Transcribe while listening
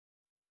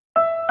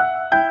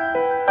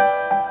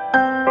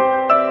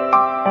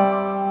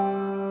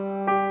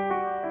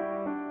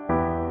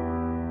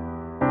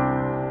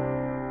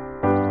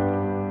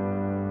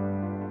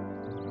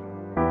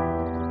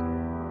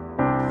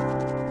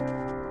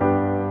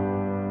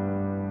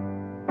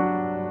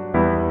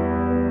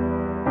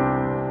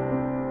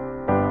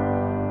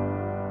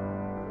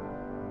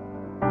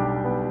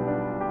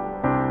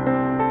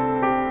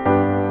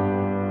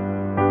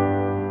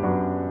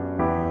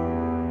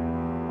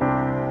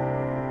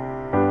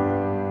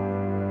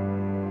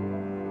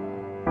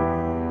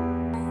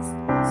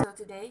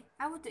today,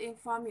 I want to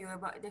inform you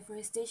about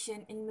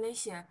deforestation in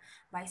Malaysia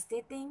by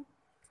stating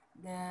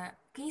the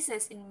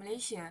cases in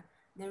Malaysia,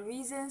 the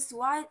reasons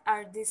why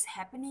are these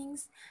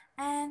happenings,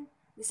 and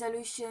the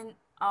solution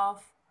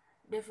of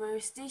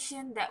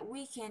deforestation that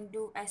we can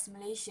do as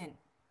Malaysian.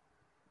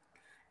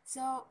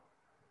 So,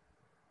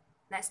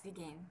 let's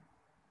begin.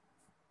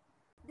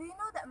 Do you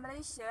know that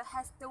Malaysia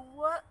has the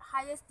world's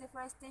highest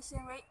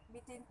deforestation rate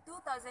between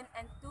 2000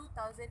 and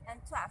 2012?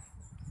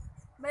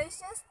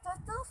 Malaysia's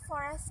total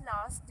forest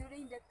loss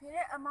during the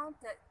period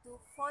amounted to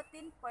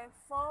 14.4%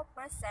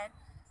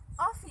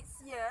 of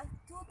its year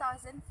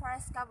 2000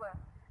 forest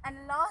cover,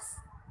 and loss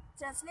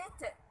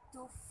translated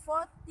to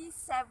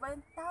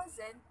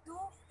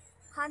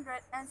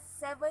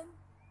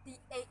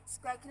 47,278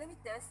 square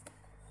kilometers,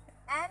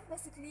 and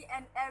basically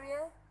an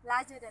area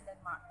larger than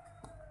Denmark.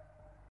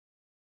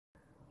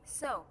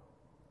 So,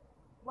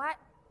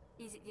 what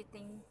is it you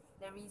think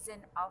the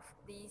reason of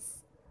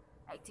these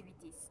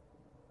activities?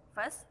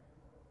 First,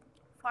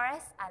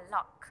 forests are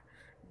locked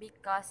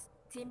because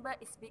timber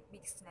is big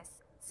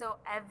business,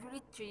 so every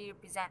tree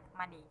represents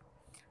money.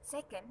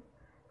 Second,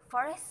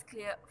 forests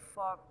cleared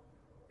for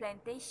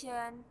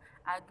plantation,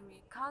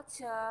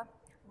 agriculture,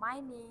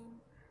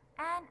 mining,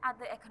 and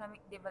other economic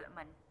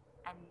development.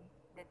 And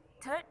the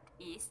third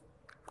is,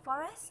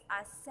 forests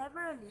are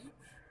severely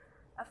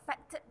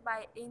affected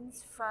by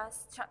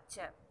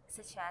infrastructure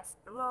such as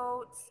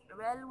roads,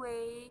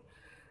 railway,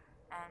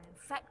 and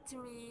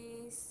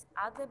factories,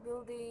 other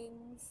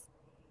buildings.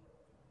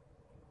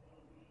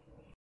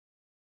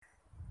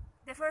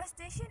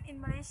 Deforestation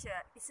in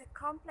Malaysia is a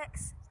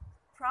complex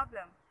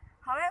problem.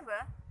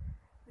 However,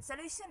 the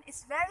solution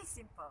is very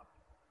simple.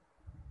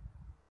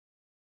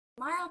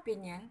 In my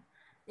opinion,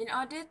 in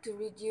order to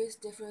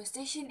reduce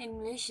deforestation in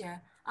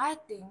Malaysia, I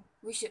think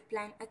we should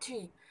plant a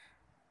tree.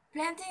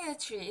 Planting a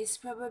tree is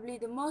probably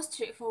the most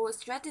straightforward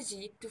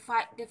strategy to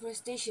fight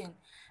deforestation,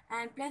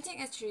 and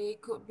planting a tree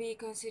could be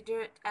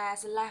considered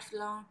as a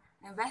lifelong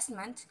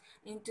investment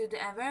into the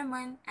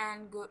environment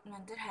and good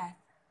mental health.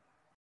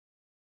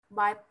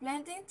 By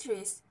planting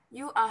trees,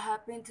 you are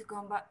helping to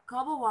combat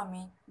global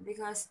warming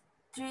because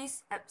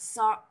trees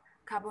absorb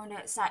carbon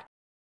dioxide.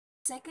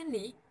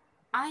 Secondly,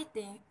 I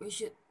think we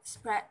should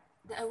spread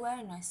the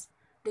awareness.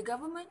 The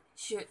government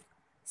should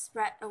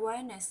spread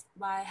awareness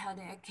by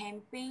holding a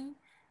campaign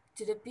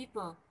to the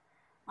people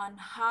on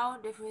how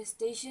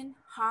deforestation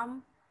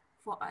harm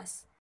for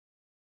us.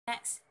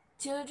 Next,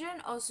 children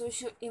also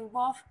should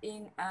involve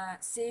in a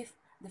Save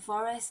the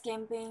Forest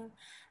campaign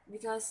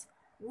because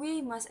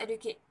we must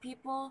educate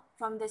people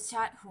from the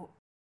childhood.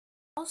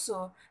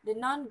 Also, the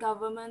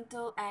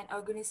non-governmental and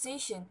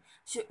organization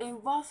should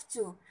involve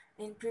too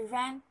in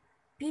prevent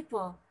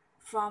people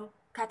from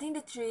cutting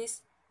the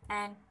trees,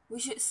 and we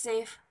should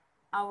save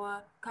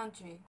our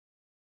country.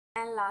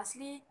 And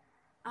lastly,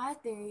 I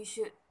think we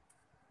should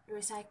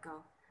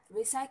recycle.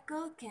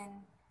 Recycle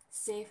can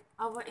save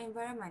our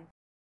environment.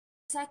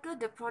 Recycle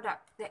the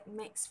product that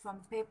makes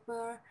from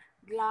paper,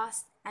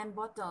 glass, and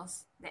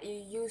bottles that you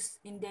use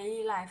in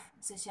daily life,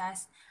 such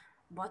as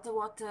bottled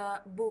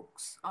water,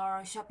 books,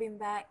 or shopping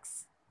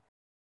bags.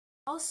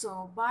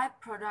 Also, buy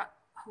product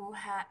who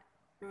had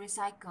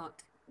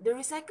recycled. The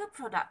recycled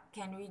product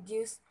can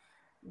reduce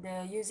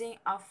the using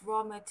of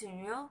raw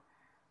material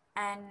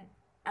and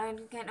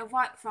can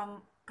avoid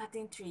from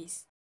cutting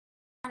trees.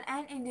 On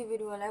an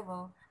individual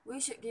level, we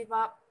should give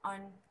up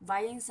on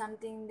buying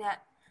something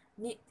that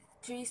needs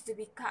trees to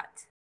be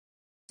cut.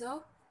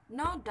 So,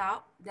 no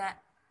doubt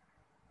that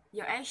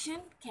your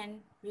action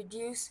can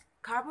reduce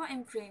carbon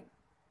imprint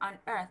on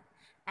Earth,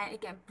 and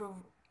it can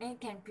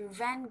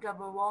prevent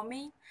global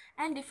warming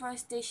and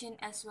deforestation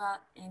as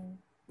well in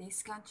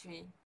this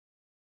country.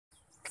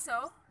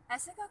 So,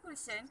 as a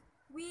conclusion,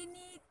 we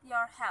need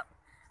your help.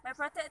 By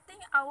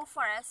protecting our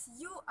forests,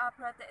 you are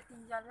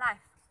protecting your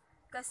life.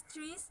 Because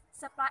trees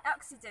supply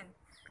oxygen,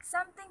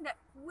 something that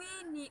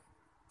we need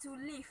to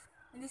live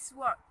in this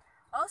world.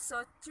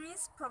 Also,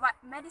 trees provide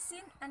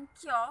medicine and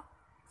cure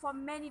for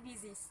many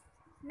diseases.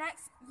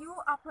 Next, you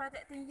are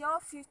protecting your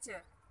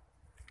future.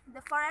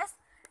 The forest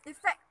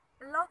affect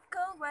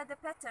local weather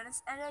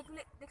patterns and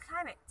regulate the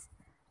climate.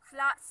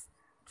 Floods,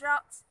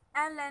 droughts,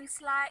 and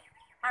landslides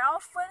are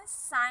often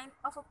signs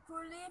of a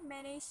poorly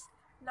managed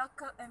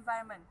local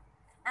environment.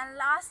 And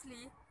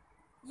lastly,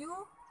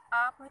 you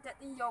are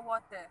protecting your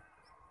water.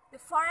 The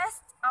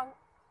forests are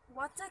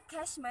water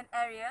catchment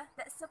area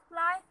that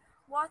supply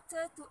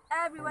water to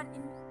everyone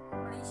in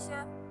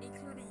Malaysia